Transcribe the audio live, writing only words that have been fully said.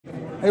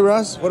Hey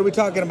Russ, what are we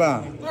talking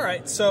about? All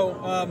right, so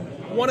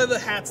one of the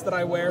hats that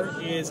I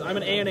wear is I'm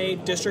an ANA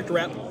district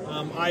rep.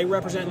 I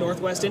represent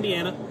Northwest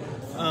Indiana.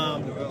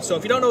 So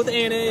if you don't know what the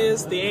ANA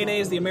is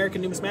the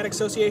American Numismatic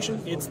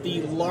Association. It's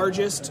the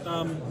largest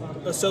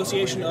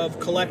association of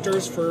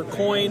collectors for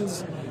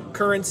coins,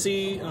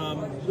 currency,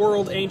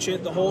 world,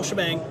 ancient, the whole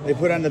shebang. They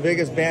put on the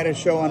biggest, baddest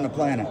show on the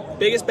planet.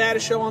 Biggest,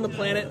 baddest show on the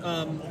planet.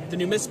 The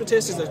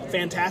Numismatics is a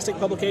fantastic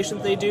publication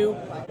that they do.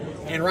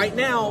 And right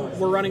now,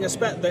 we're running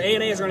the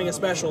ANA is running a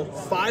special.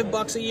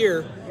 $5 a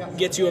year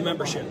gets you a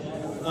membership.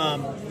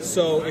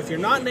 So if you're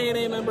not an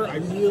ANA member, I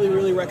really,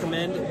 really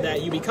recommend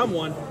that you become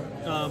one.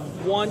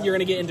 One, you're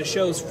going to get into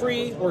shows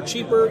free or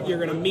cheaper. You're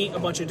going to meet a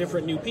bunch of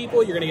different new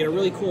people. You're going to get a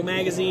really cool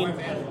magazine.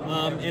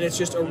 And it's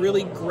just a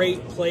really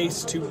great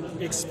place to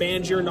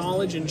expand your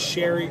knowledge and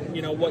share,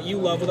 what you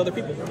love with other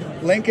people.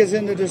 Link is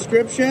in the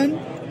description.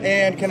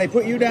 And can I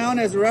put you down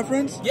as a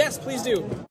reference? Yes, please do.